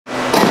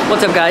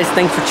What's up guys,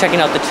 thanks for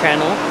checking out the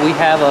channel. We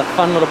have a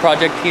fun little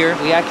project here.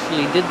 We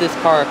actually did this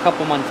car a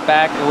couple months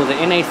back. It was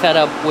an NA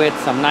setup with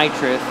some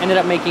nitrous. Ended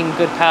up making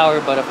good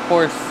power, but of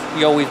course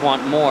you always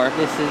want more.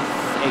 This is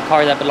a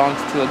car that belongs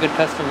to a good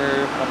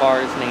customer of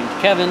ours named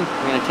Kevin.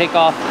 We're gonna take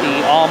off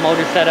the all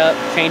motor setup,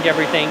 change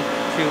everything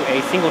to a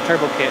single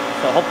turbo kit.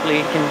 So hopefully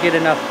we can get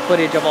enough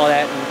footage of all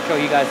that and show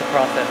you guys the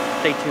process.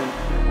 Stay tuned.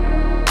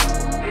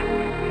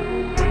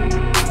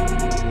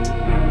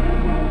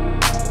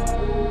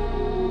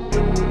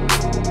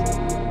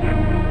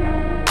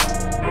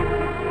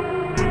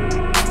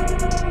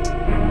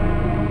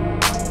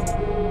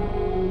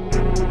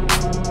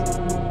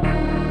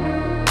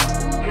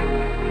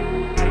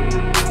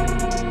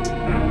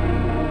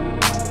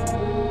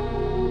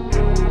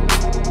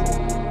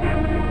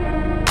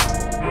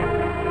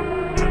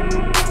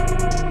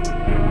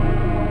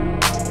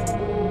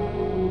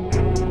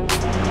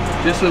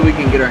 Just so we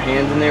can get our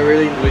hands in there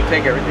really, we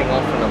take everything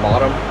off from the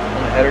bottom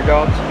on the header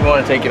jobs. You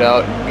want to take it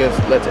out because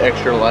it lets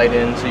extra light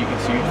in so you can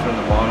see from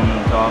the bottom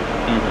and the top.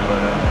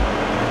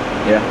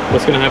 But yeah.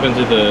 What's going to happen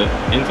to the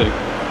intake?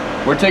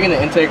 We're taking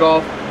the intake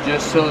off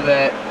just so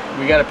that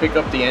we got to pick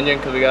up the engine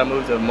because we got to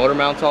move the motor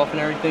mounts off and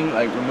everything,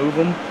 like remove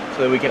them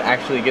so that we can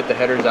actually get the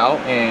headers out.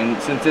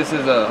 And since this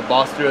is a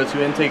Boss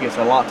 302 intake, it's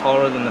a lot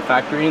taller than the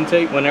factory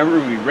intake. Whenever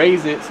we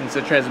raise it, since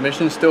the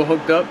transmission is still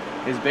hooked up,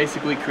 is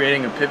basically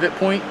creating a pivot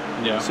point.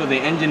 Yeah. So the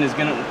engine is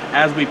gonna,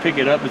 as we pick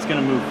it up, it's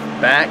gonna move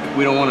back.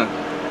 We don't want to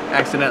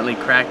accidentally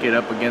crack it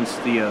up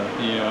against the.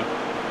 Yeah.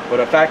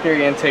 But a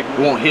factory intake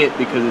won't hit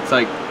because it's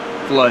like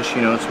flush.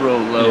 You know, it's real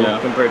low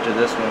compared to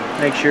this one.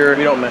 Make sure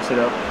we don't mess it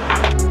up.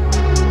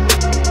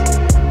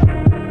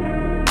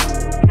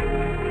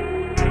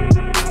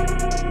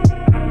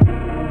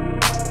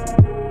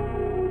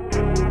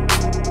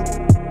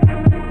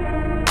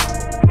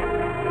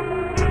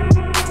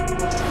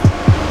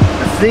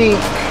 I think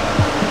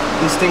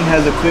this thing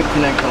has a quick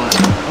connect on it.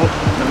 Oh,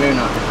 no, maybe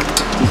not.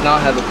 It does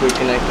not have a quick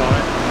connect on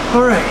it.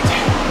 All right,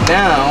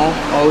 now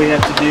all we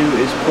have to do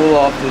is pull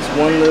off this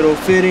one little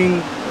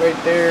fitting right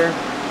there,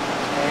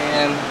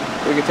 and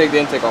we can take the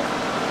intake off.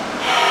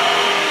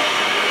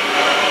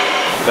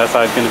 That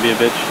side's gonna be a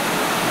bitch.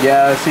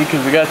 Yeah, see, because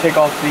we gotta take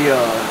off the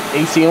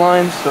AC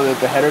lines so that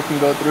the header can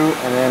go through,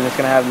 and then it's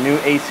gonna have new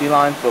AC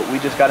lines. But we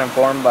just got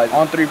informed by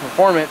On3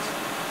 Performance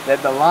that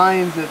the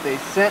lines that they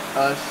sent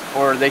us,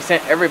 or they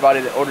sent everybody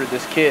that ordered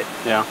this kit,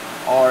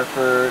 are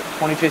for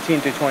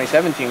 2015 to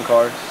 2017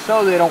 cars,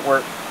 so they don't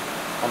work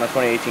on the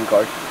 2018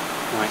 cars.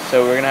 Nice.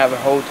 So we're gonna have a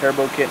whole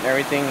turbo kit and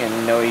everything,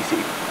 and no AC.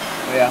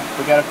 Yeah,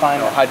 we gotta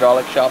find a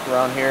hydraulic shop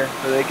around here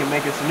so they can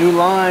make us a new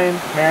line.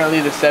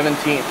 Apparently the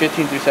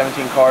 15 through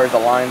 17 cars, the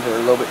lines are a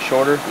little bit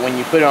shorter. When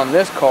you put it on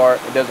this car,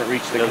 it doesn't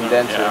reach the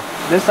condenser.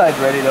 Yeah. This side's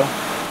ready though.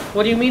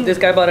 What do you mean this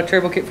guy bought a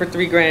turbo kit for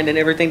 $3 grand and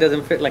everything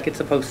doesn't fit like it's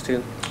supposed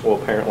to?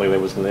 Well, apparently there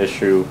was an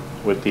issue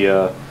with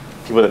the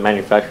people that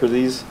manufacture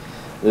these.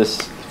 This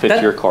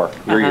fits your car,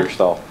 your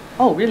style.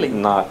 Oh, really?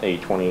 Not a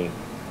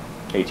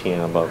 2018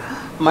 and above.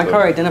 My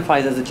car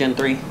identifies as a Gen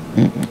 3.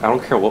 I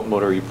don't care what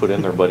motor you put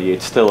in there, buddy.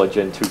 It's still a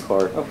Gen 2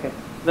 car. Okay.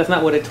 That's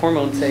not what its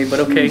hormones say, but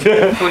okay. So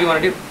what do you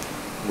want to do?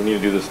 We need to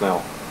do this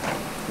now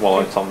while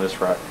it's on this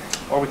rack.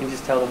 Or we can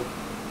just tell them,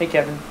 hey,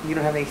 Kevin, you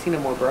don't have AC no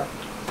more, bro.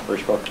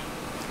 First car.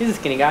 He's a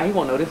skinny guy. He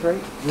won't notice,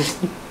 right?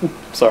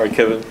 Sorry,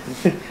 Kevin.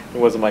 It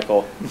wasn't my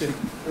call.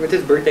 It's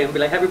his birthday. I'll be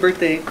like, happy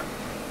birthday.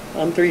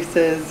 On3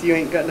 says you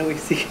ain't got no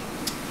AC.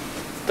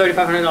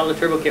 $3,500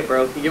 turbo kit,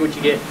 bro. You get what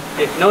you get.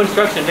 No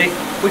instruction.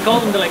 We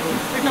called them. They're like,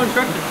 there's no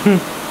instruction.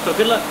 So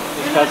good luck.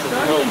 You're not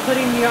struggling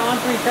putting your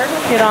On3 turbo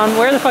kit on.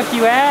 Where the fuck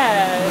you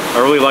at? I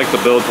really like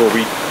the builds where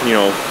we,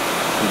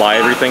 buy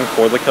everything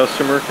for the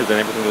customer because then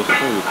everything goes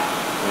smooth.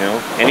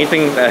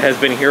 Anything that has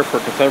been here for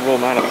a considerable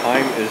amount of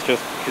time is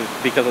just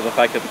because of the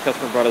fact that the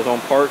customer brought his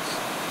own parts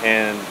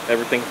and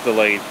everything's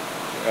delayed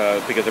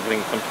because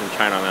everything comes from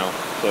China now.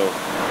 So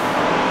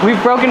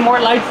we've broken more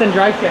lights than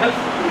drive shafts.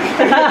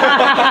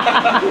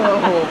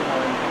 Oh,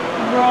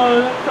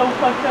 bro, that's so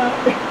fucked up.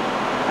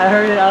 I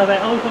heard it. I was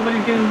like, oh,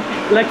 somebody's getting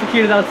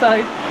electrocuted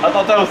outside. I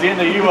thought that was the end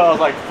of you. I was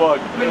like,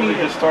 fuck. It only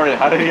just started.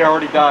 How did he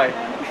already die?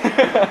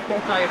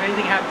 Sorry, if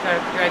anything happens, I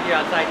have to drag you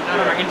outside. Not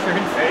on our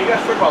insurance. Hey, you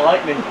got struck by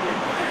lightning.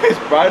 It's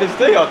bright as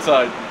day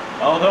outside.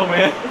 I don't know,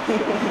 man.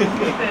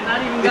 Not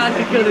even God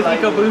could kill this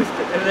EcoBoost.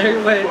 And they're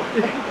wet. Oh,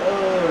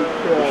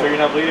 God. You sure you're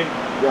not bleeding?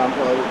 Yeah, I'm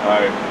probably.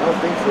 Alright. I don't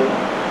think so.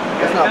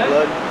 That's not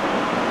blood.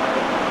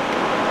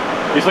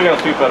 You still gotta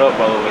sweep that up,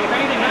 by the way. If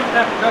anything happens,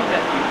 I have to drug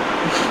test you.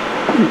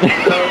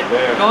 So,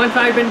 go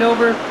inside, bend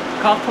over,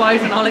 cough twice,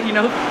 and I'll let you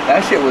know.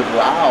 That shit was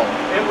loud.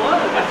 It was.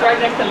 It's right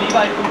next to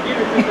Levi's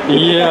computer.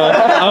 Yeah.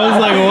 I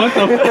was like, what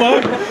the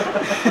fuck?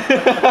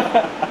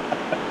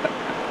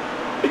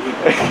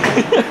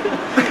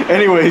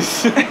 Anyways,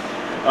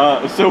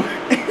 so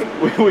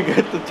we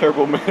got the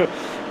turbo manifold.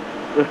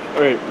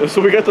 Alright,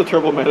 so we got the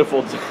turbo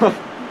manifolds.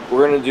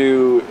 We're gonna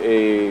do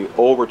a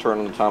oil return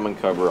on the timing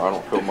cover. I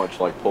don't feel much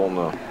like pulling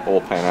the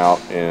oil pan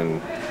out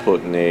and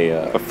putting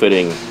a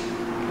fitting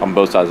on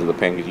both sides of the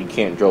pan because you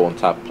can't drill on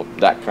top of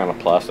that kind of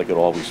plastic.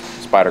 It'll always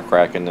spider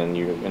crack, and then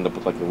you end up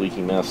with like a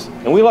leaky mess.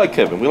 And we like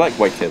Kevin. We like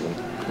white Kevin.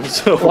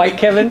 So White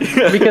Kevin?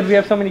 Because we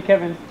have so many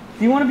Kevins.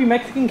 Do you want to be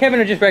Mexican Kevin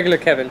or just regular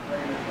Kevin?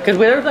 Because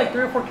there was like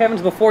 3 or 4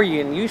 Kevins before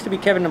you, and you used to be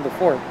Kevin number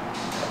 4.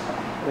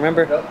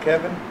 Remember? Duck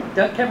Kevin?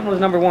 Duck Kevin was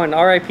number 1.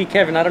 R.I.P.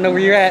 Kevin. I don't know where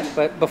you're at,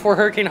 but before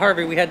Hurricane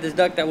Harvey, we had this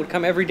duck that would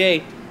come every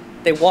day.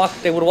 They would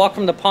walk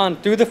from the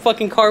pond through the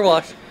fucking car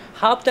wash,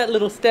 hop that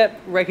little step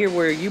right here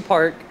where you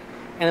park,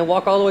 and then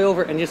walk all the way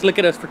over and just look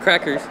at us for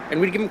crackers.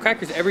 And we'd give them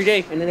crackers every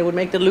day, and then they would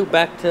make the loop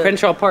back to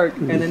Crenshaw Park,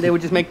 and then they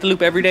would just make the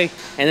loop every day.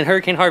 And then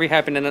Hurricane Harvey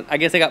happened, and I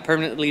guess they got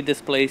permanently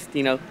displaced,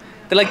 you know.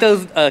 They're like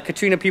those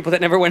Katrina people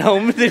that never went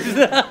home.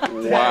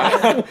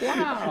 wow.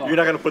 You're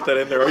not gonna put that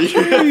in there, are you?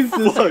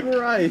 Jesus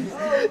Christ.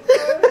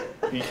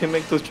 You can't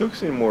make those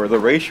jokes anymore. The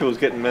ratio is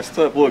getting messed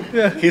up. Look,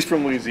 he's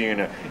from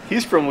Louisiana.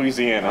 He's from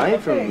Louisiana. I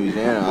ain't from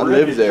Louisiana. I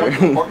live there.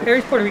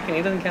 Harry's Puerto Rican.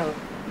 He doesn't count.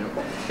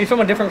 He's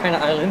from a different kind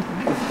of island.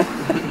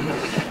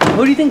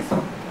 Who do you think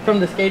from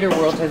the skater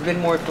world has been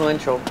more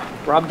influential,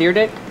 Rob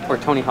Dyrdek or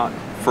Tony Hawk?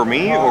 For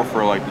me or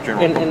for like the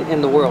general?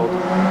 In the world.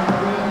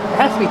 It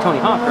has to be Tony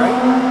Hawk,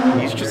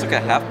 right? He's just like a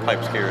half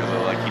pipe skater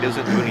though. Like he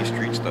doesn't do any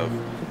street stuff.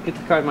 Get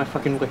the car out of my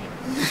fucking way.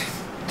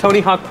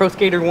 Tony Hawk Pro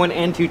Skater 1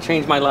 and 2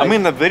 changed my life. I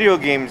mean the video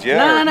games,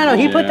 yeah. No.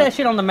 He put that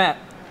shit on the map.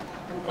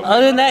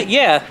 Other than that,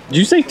 yeah. Did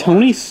you say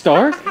Tony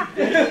Stark?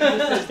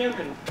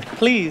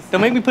 Please,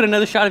 don't make me put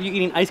another shot of you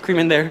eating ice cream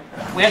in there.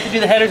 We have to do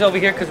the headers over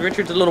here because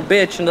Richard's a little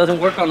bitch and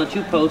doesn't work on the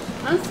 2 posts.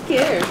 I'm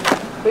scared.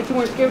 Bet you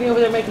weren't scared when you over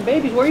there making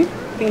babies, were you?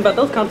 Thinking about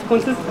those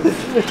consequences?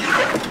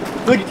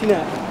 Look at you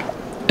now.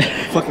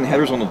 Fucking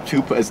headers on the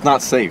two, it's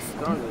not safe.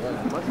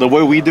 The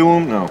way we do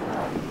them, no.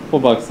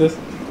 What box this?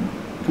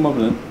 Come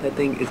over then. That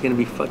thing is gonna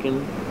be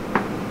fucking...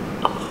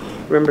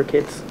 Oh. Remember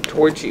kids,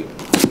 towards you.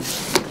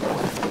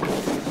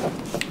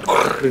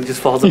 It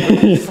just falls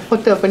apart. It's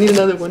fucked up, I need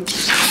another one.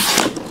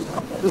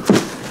 Look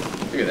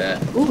at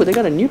that. Ooh, they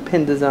got a new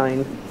pen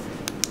design.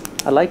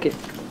 I like it.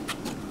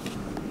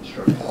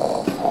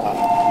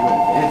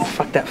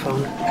 Fuck that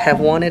phone. I have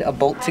wanted a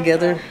bolt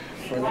together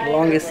for the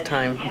longest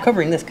time. I'm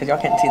covering this because y'all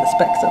can't see the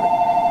specs of it.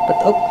 But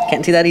oh,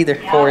 can't see that either.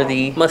 For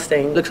the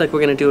Mustang, looks like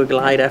we're gonna do a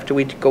glide after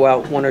we go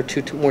out 1 or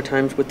 2 more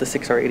times with the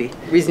 6R80.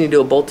 The reason you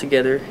do a bolt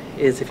together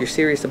is if you're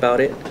serious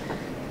about it,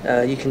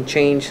 you can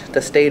change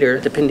the stator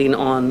depending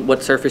on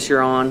what surface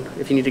you're on.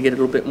 If you need to get a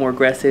little bit more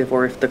aggressive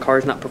or if the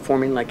car's not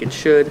performing like it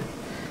should,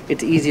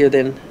 it's easier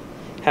than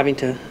having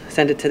to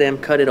send it to them,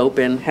 cut it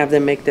open, have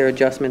them make their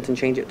adjustments and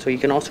change it. So you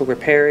can also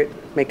repair it,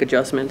 make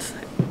adjustments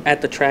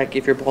at the track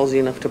if you're ballsy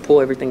enough to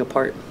pull everything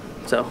apart.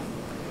 So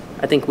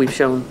I think we've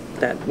shown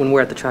that when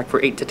we're at the track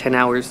for 8 to 10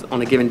 hours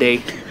on a given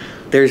day,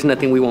 there's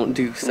nothing we won't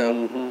do.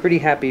 So pretty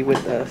happy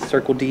with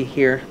Circle D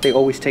here. They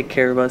always take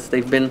care of us.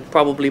 They've been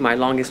probably my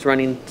longest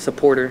running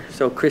supporter.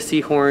 So Chris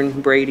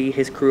Seahorn, Brady,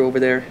 his crew over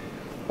there,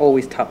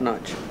 always top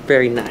notch.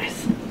 Very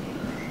nice.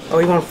 Oh,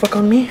 you wanna fuck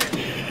on me?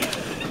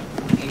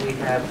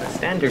 We have a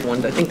standard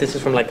one. I think this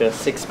is from like a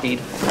 6-speed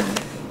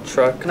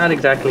truck. Not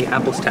exactly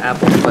apples to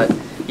apples, but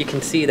you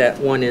can see that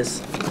one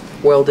is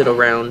welded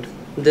around.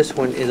 This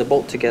one is a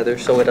bolt together,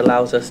 so it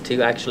allows us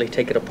to actually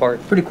take it apart.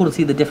 Pretty cool to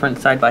see the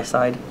difference side by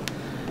side.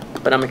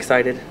 But I'm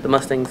excited. The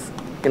Mustang's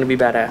gonna be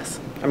badass.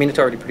 I mean, it's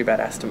already pretty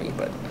badass to me,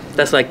 but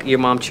that's like your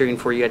mom cheering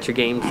for you at your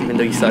games, even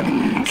though you suck.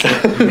 So,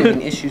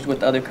 having issues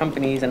with other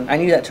companies, and I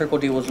knew that Circle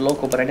D was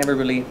local, but I never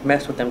really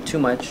messed with them too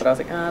much. But I was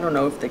like, I don't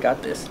know if they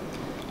got this.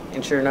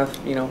 And sure enough,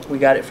 you know, we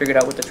got it figured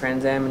out with the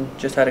Trans Am and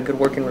just had a good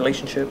working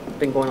relationship.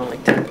 Been going on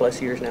like 10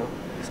 plus years now.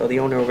 So the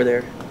owner over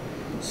there,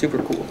 super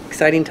cool.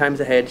 Exciting times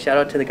ahead. Shout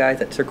out to the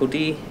guys at Circle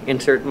D.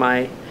 Insert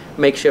my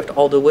makeshift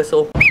Aldo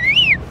whistle.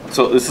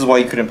 So this is why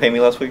you couldn't pay me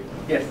last week?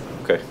 Yes.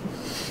 Okay.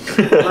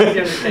 As long as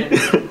you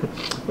understand.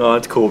 No,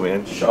 that's cool,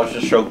 man. I'll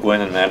just show Gwen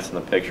and Madison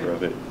the picture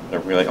of it. They're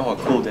really like, oh,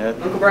 cool, Dad.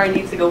 Uncle Brian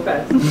needs to go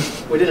fast.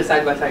 We did a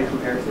side-by-side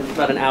comparison. It's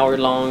about an hour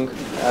long.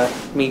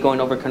 Me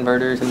going over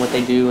converters and what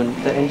they do and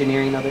the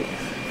engineering of it.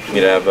 You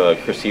need to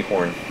have Chris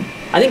Seahorn.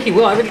 I think he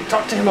will. I already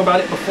talked to him about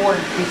it before.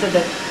 He said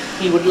that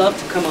he would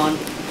love to come on.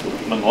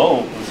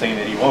 Well, I'm saying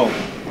that he won't.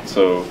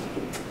 So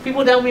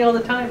People doubt me all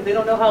the time. They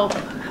don't know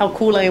how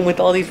cool I am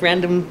with all these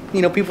random,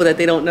 you know, people that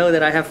they don't know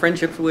that I have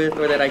friendships with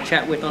or that I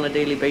chat with on a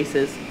daily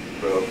basis.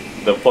 bro,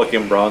 the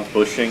fucking bronze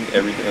bushing,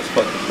 everything is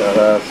fucking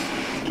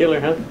badass.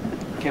 Killer, huh?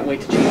 Can't wait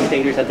to change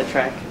stators at the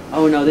track.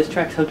 Oh no, this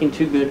track's hooking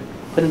too good.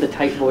 Put in the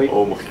tight boy.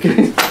 Oh my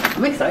god.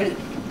 I'm excited.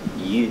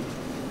 Yeah.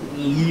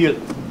 Yeah.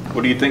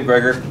 What do you think,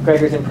 Gregor?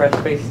 Gregor's impressed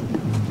face.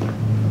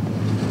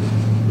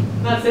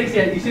 Not 6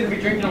 yet. You shouldn't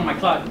be drinking on my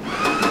clock.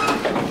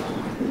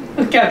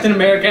 Captain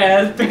America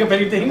has pick up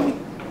anything.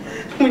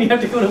 When you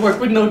have to go to work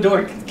with no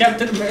door,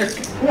 Captain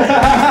America.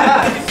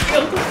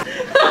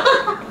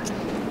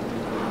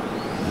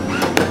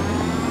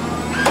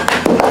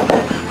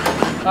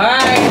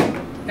 Alright,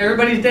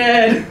 everybody's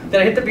dead.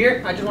 Did I hit the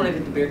beer? I just want to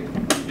hit the beer. You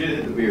did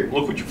hit the beer.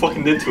 Look what you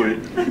fucking did to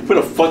it. You put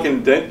a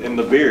fucking dent in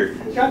the beer.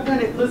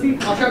 Shotgun it, pussy.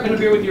 I'll shotgun a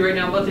beer with you right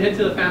now. I'm about to head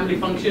to the family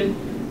function.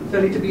 So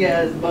I need to be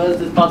as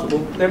buzzed as possible.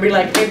 Then be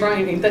like, hey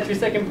Brian, ain't that your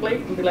second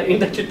plate? And be like, ain't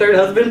that your third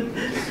husband?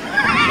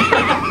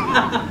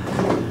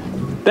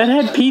 That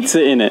had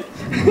pizza in it.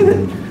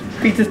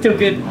 Pizza's still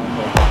good.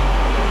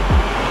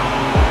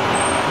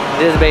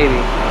 This baby.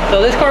 So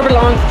this car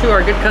belongs to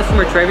our good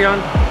customer Trevion.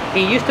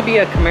 He used to be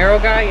a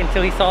Camaro guy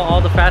until he saw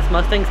all the fast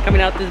Mustangs coming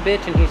out this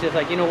bitch, and he's just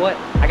like, you know what?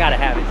 I gotta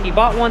have it. He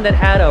bought one that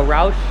had a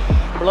Roush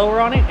blower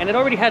on it, and it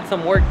already had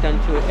some work done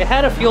to it. It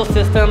had a fuel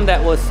system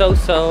that was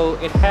so-so.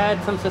 It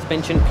had some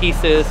suspension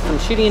pieces, some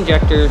shitty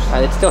injectors.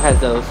 It still has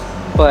those,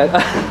 but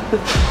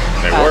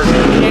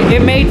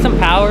it made some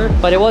power,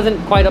 but it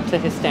wasn't quite up to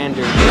his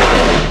standard.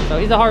 So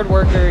he's a hard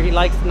worker. He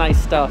likes nice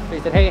stuff. He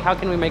said, hey, how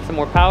can we make some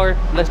more power?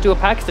 Let's do a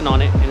Paxton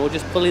on it, and we'll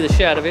just pulley the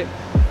shit out of it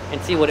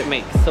and see what it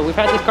makes. So we've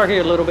had this car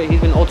here a little bit. He's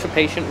been ultra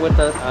patient with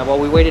us while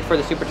we waited for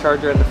the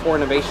supercharger and the 4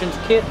 Innovations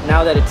kit.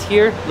 Now that it's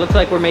here, looks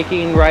like we're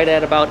making right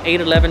at about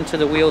 811 to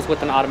the wheels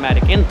with an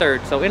automatic in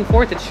third. So in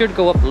fourth, it should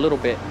go up a little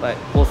bit, but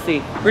we'll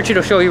see. Richard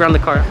will show you around the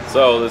car.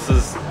 So this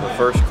is the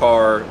first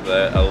car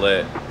that I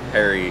let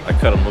Harry, I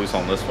cut him loose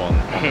on this one,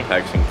 on the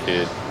Paxton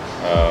kid.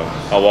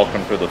 I walked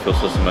him through the fuel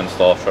system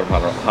install, showed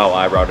him how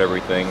I route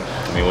everything.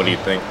 I mean, what do you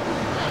think?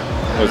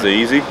 Was it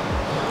easy?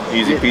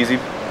 Easy peasy?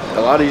 A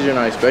lot easier than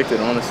I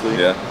expected, honestly.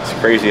 Yeah, it's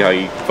crazy how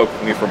you fucked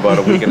with me for about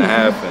a week and a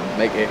half and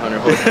Make 800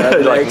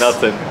 horsepower. like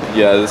nothing.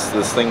 Yeah,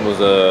 this thing was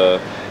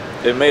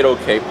it made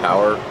okay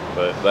power,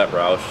 but that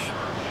Roush.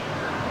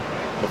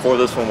 Before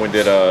this one, we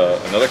did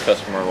another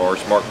customer of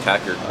ours, Mark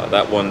Tackert.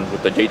 That one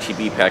with the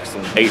JTB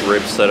Paxton, 8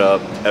 ribs set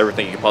up,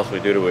 everything you could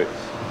possibly do to it.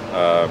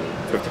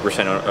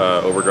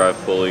 50% overdrive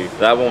pulley.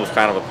 That one was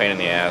kind of a pain in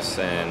the ass,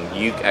 and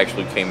you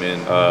actually came in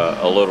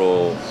a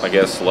little, I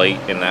guess, late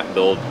in that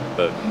build,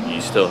 but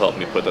you still helped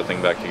me put that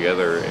thing back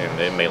together, and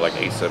it made like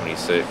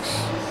 876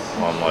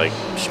 on like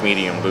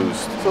medium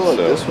boost. So look,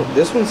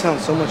 this one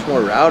sounds so much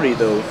more rowdy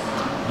though.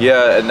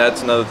 Yeah, and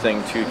that's another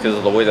thing too, because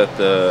of the way that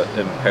the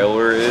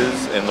impaler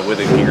is and the way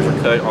the gears are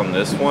cut on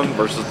this one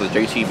versus the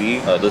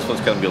JTB. This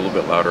one's going to be a little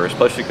bit louder,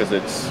 especially because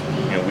it's,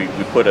 you know, we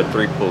put a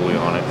 3 pulley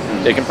on it.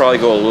 It can probably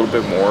go a little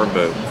bit more,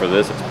 but for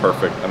this, it's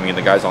perfect. I mean,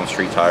 the guy's on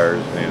street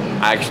tires,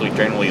 and I actually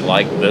generally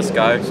like this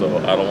guy, so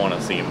I don't want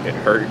to see him get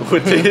hurt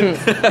with it.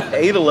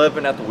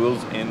 811 at the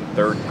wheels in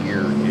third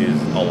gear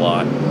is a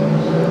lot,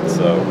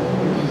 so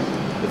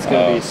it's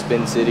gonna be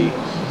Spin City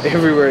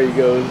everywhere he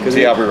goes.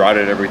 See how we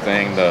routed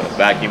everything, the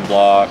vacuum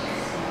block.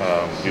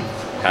 We've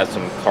had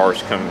some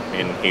cars come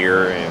in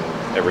here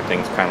and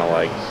everything's kind of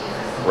like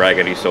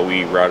raggedy, so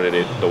we routed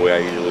it the way I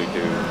usually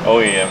do.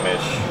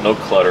 OEM-ish, no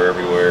clutter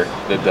everywhere.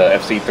 Did the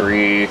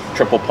FC3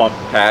 triple pump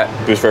pat,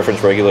 boost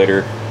reference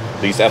regulator.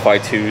 These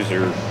FI2s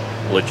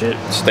are legit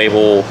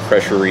stable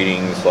pressure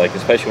readings, like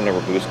especially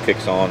whenever boost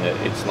kicks on,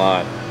 it's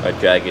not a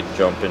jagged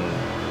jumping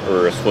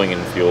or a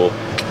swinging fuel.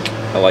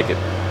 I like it.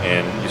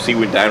 And you see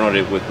we dynoed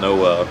it with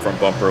no front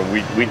bumper.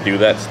 We do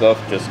that stuff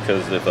just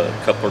because if a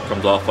coupler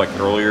comes off like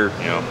earlier,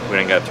 you know, we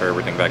didn't got to tear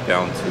everything back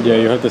down. Yeah,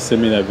 you have to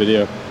send me that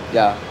video.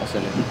 Yeah, I'll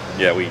send it.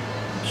 Yeah, we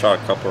shot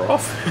a coupler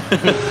off.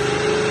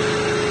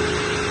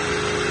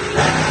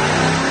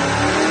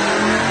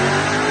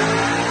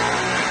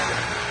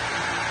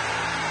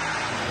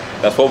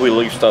 That's why we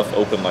leave stuff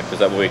open, like, because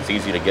that way it's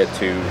easy to get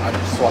to. I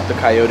just swapped the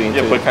Coyote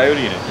into it. Put Coyote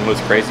in it. And what's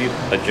crazy,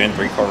 a Gen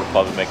 3 car would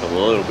probably make a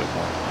little bit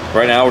more.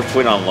 Right now, we're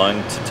waiting on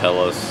Lund to tell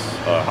us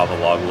how the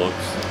log looks.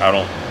 I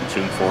don't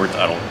tune Fords.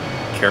 I don't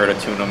care to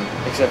tune them.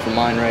 Except for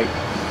mine, right?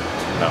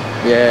 No.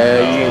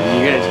 Yeah,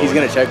 no. He's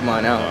gonna check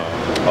mine out.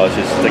 No. I'll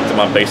just stick to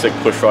my basic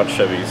pushrod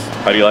Chevys.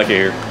 How do you like it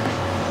here?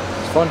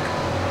 It's fun.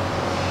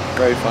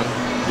 Very fun.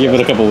 Give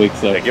it a couple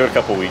weeks though. Yeah, give it a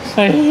couple weeks.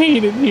 I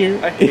hate it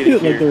here. I hate it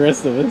here. Like the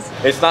rest of us.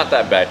 It's not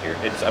that bad here.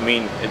 It's, I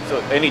mean, it's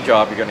any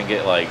job you're gonna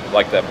get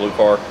like that blue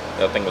car.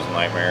 That thing was a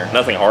nightmare.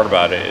 Nothing hard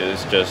about it.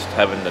 It's just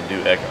having to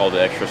do all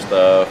the extra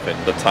stuff,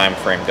 and the time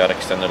frame got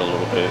extended a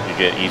little bit. You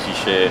get easy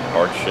shit,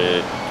 hard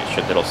shit,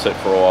 shit that'll sit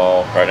for a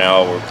while. Right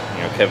now, we're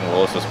Kevin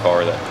Willis's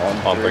car, that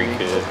on 3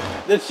 kid.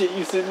 That shit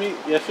you sent me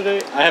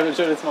yesterday, I haven't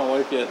showed it to my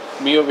wife yet.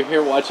 Me over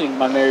here watching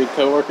my married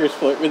coworkers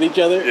flirt with each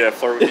other. Yeah,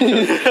 flirt with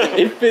each other.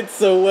 It fits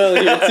so well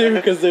here too,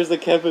 because there's a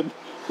Kevin.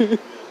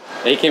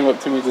 He came up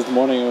to me this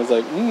morning and was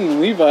like,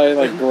 Levi,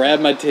 like,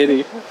 grabbed my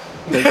titty.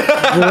 Like,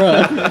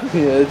 bruh.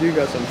 Yeah, that dude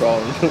got some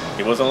problems.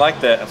 He wasn't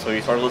like that, so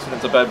he started listening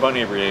to Bad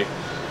Bunny every day.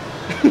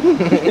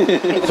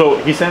 So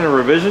he sent a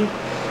revision?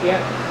 Yeah.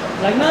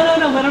 Like, no, I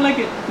don't like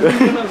it.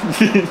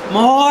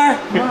 More!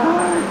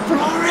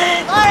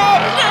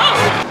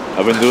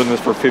 I've been doing this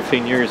for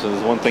 15 years, and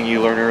there's one thing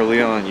you learn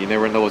early on. You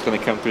never know what's going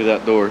to come through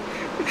that door.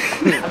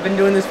 I've been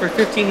doing this for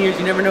 15 years.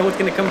 You never know what's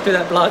going to come through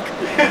that block.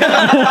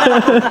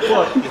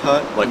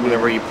 Like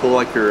whenever you pull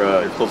like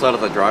your clothes out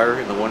of the dryer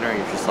in the winter, and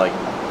you're just like...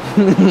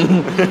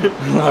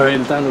 Alright,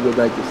 it's time to go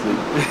back to sleep.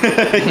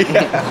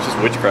 Yeah. It's just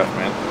witchcraft,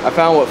 man. I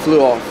found what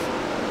flew off.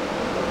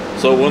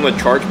 So when the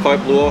charge pipe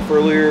blew off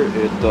earlier,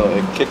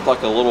 it kicked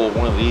like a little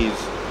one of these.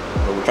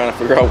 But we're trying to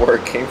figure out where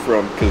it came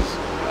from, because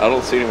I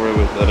don't see anywhere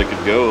that it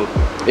could go.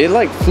 It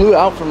like flew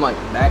out from like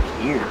back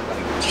here.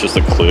 Like, it's just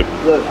a clip.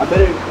 Look, I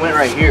bet it went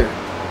right here.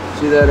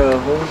 See that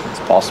hole? It's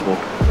possible.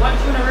 One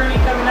tuna Rooney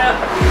coming up.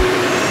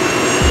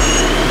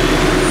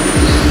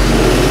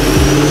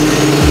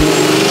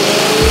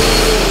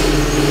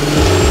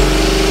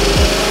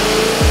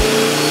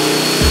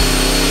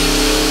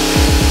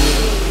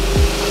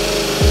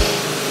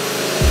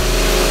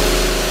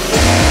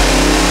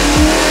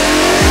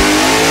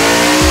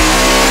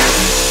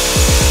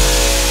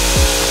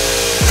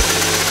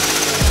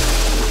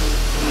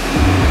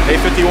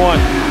 $8.51.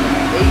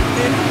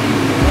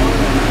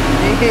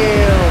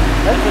 Damn.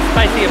 That's a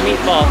spicy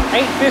meatball.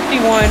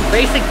 $8.51.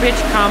 Basic bitch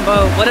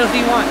combo. What else do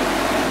you want?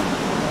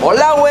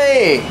 Hola,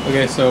 way.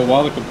 Okay, so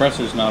while the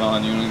compressor's not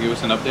on, you want to give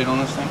us an update on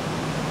this thing?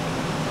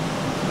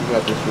 You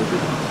got this,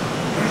 Richard.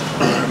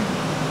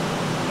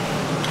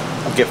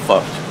 Get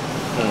fucked.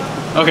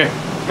 Okay.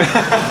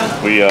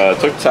 We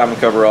took the timing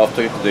cover off,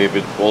 took it to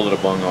David, welded a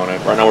bung on it.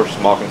 Right now we're just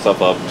mocking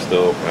stuff up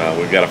still.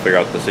 We've got to figure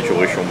out the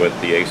situation with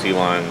the AC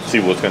lines, see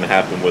what's going to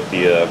happen with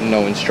the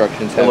No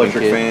instructions.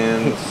 electric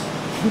fans.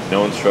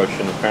 No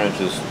instructions, kind of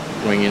just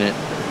Winging it.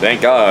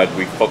 Thank God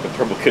we fucked with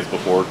turbo kits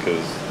before,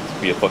 because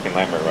it'd be a fucking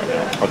nightmare right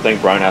now. I think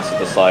Brian has to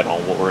decide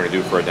on what we're going to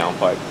do for a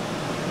downpipe.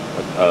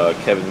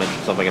 Kevin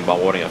mentioned something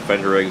about wanting a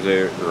fender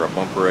exit or a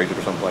bumper exit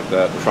or something like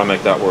that. We're trying to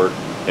make that work.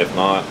 If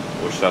not,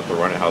 we'll just have to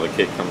run it how the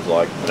kit comes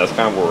like. And that's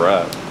kind of where we're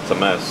at. It's a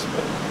mess,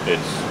 but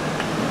it's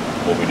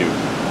what we do.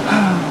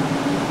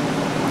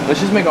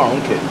 Let's just make our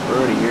own kit. We're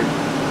already here.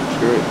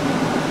 Screw it.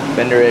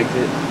 Fender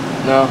exit.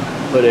 No,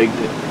 hood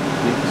exit.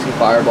 You can see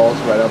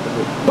fireballs right out the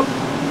hood.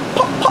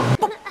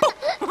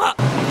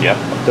 Yeah.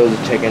 Those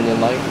are check engine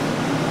light.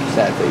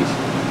 Sad face.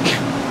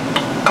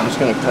 I'm just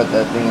gonna cut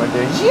that thing right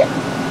there. Yeah.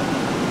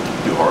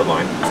 Do hard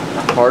line.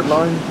 Hard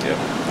line? Yep.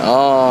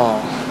 Oh.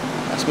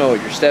 I smell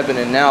what you're stepping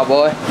in now,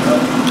 boy.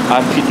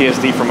 I have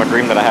PTSD from a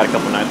dream that I had a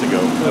couple nights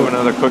ago. We went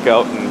another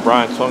cookout and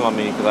Brian swung on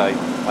me because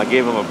I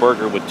gave him a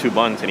burger with 2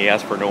 buns and he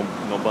asked for no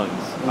buns.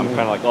 I'm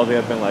kind of like, all day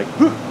I've been like,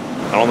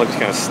 I don't know if he's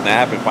gonna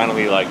snap and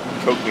finally like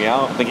choke me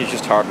out. I think he's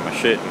just tired of my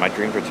shit and my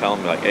dreams are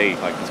telling me like, hey,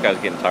 like this guy's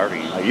getting tired of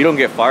you. Like, you don't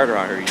get fired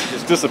around here. You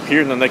just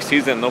disappear in the next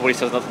season and nobody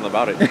says nothing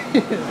about it.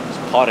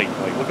 Just potting,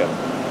 like look at him.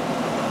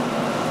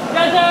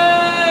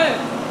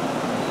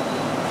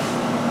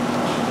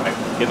 Right,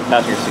 get the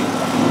passenger seat.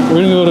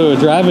 We're gonna go to a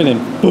drive-in and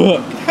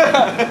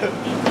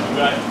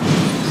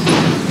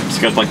It's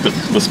got like the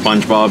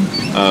SpongeBob.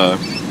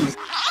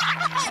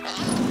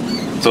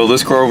 So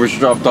this car was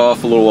dropped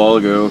off a little while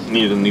ago.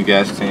 Needed a new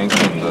gas tank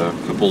and a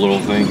couple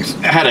little things.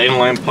 It had an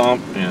inline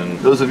pump, and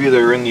those of you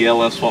that are in the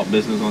LS swap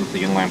business know that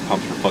the inline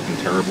pumps are fucking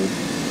terrible.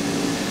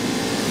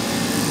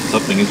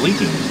 Something is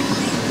leaking.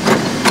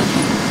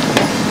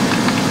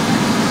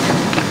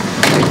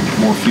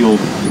 More fuel.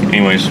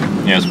 Anyways,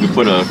 yeah, so we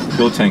put a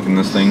fuel tank in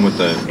this thing with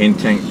the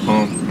in-tank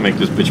pump, make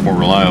this bitch more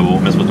reliable,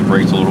 mess with the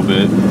brakes a little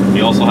bit.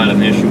 He also had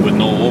an issue with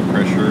no oil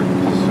pressure.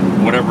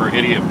 Whatever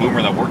idiot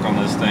boomer that worked on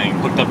this thing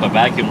hooked up a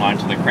vacuum line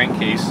to the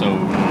crankcase, so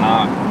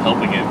not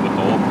helping it with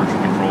the oil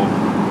pressure control.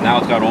 Now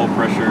it's got oil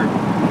pressure.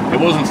 It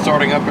wasn't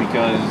starting up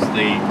because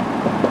they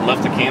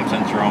left the cam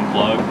sensor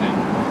unplugged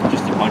and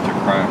just a bunch of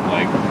crap,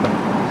 like.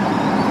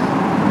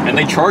 And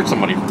they charge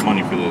somebody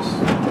money for this.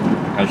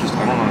 I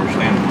don't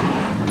understand.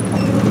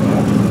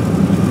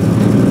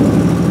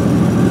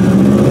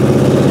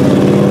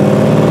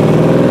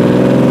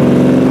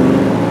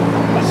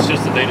 It's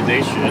just the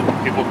day-to-day shit.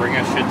 People bring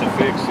us shit to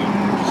fix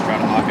and just try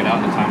to knock it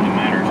out in a timely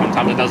manner.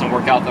 Sometimes it doesn't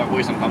work out that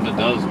way, sometimes it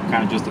does. It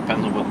kind of just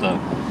depends on what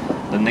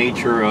the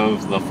nature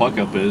of the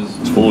fuck-up is.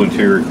 It's full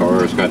interior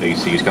car, it's got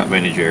AC, it's got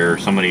vintage air.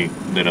 Somebody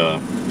did a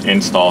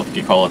install, if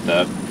you call it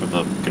that, for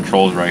the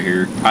controls right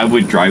here. I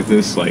would drive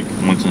this like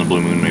once in a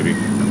blue moon, maybe.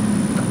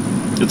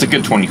 It's a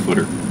good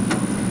 20-footer.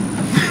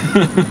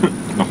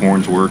 The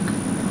horns work.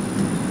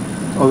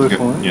 Oh, there's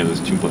one? Yeah, there's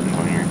 2 buttons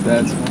on here.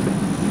 That's one.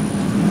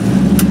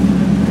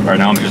 Right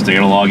now I'm just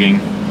data logging.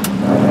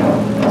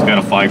 It's got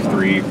a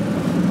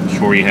 5.3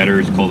 shorty header,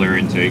 it's cold air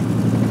intake.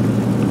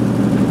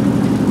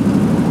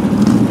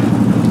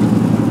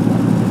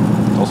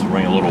 It's also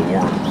running a little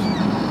warm,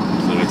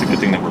 so it's a good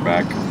thing that we're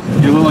back.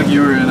 You look like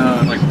you were in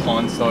like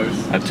Pawn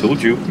Stars. I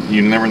told you,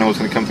 you never know what's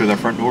gonna come through that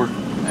front door.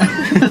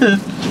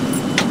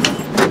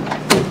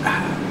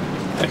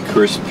 That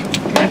crisp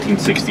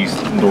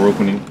 1960s door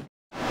opening.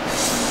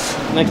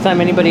 Next time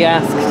anybody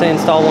asks to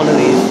install one of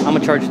these, I'm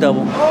gonna charge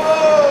double.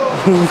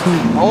 I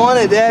want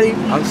it, Daddy.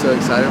 I'm so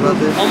excited about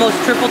this.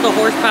 Almost tripled the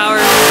horsepower.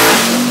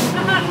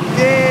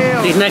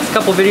 Damn. These next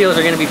couple videos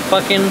are gonna be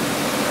fucking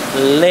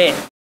lit.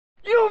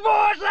 You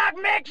boys like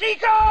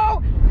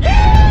Mexico?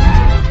 Yeah!